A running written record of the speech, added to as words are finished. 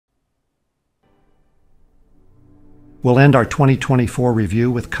We'll end our 2024 review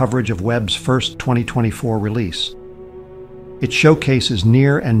with coverage of Webb's first 2024 release. It showcases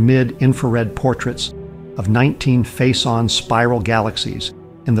near and mid-infrared portraits of 19 face-on spiral galaxies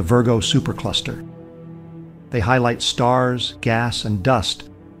in the Virgo Supercluster. They highlight stars, gas, and dust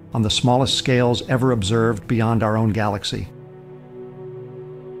on the smallest scales ever observed beyond our own galaxy.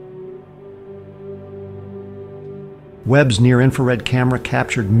 Webb's near-infrared camera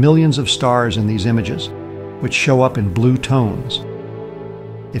captured millions of stars in these images, which show up in blue tones.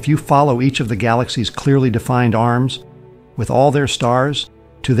 If you follow each of the galaxy's clearly defined arms, with all their stars,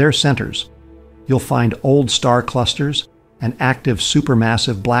 to their centers, you'll find old star clusters and active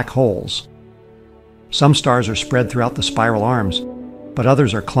supermassive black holes. Some stars are spread throughout the spiral arms, but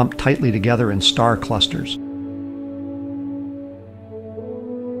others are clumped tightly together in star clusters.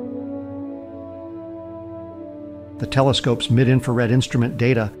 The telescope's mid-infrared instrument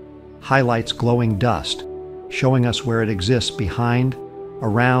data highlights glowing dust, showing us where it exists behind,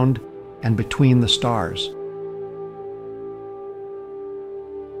 around, and between the stars.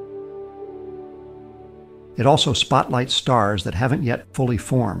 It also spotlights stars that haven't yet fully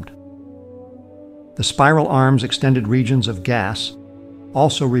formed. The spiral arms' extended regions of gas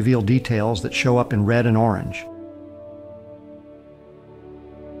also reveal details that show up in red and orange.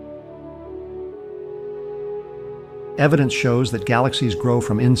 Evidence shows that galaxies grow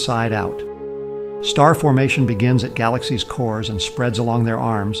from inside out. Star formation begins at galaxies' cores and spreads along their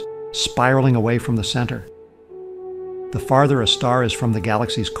arms, spiraling away from the center. The farther a star is from the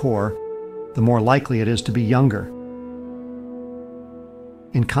galaxy's core, the more likely it is to be younger.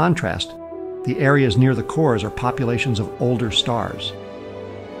 In contrast, the areas near the cores are populations of older stars.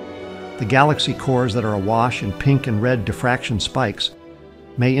 The galaxy cores that are awash in pink and red diffraction spikes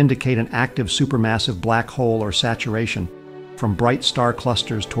may indicate an active supermassive black hole or saturation from bright star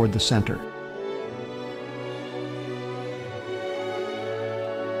clusters toward the center.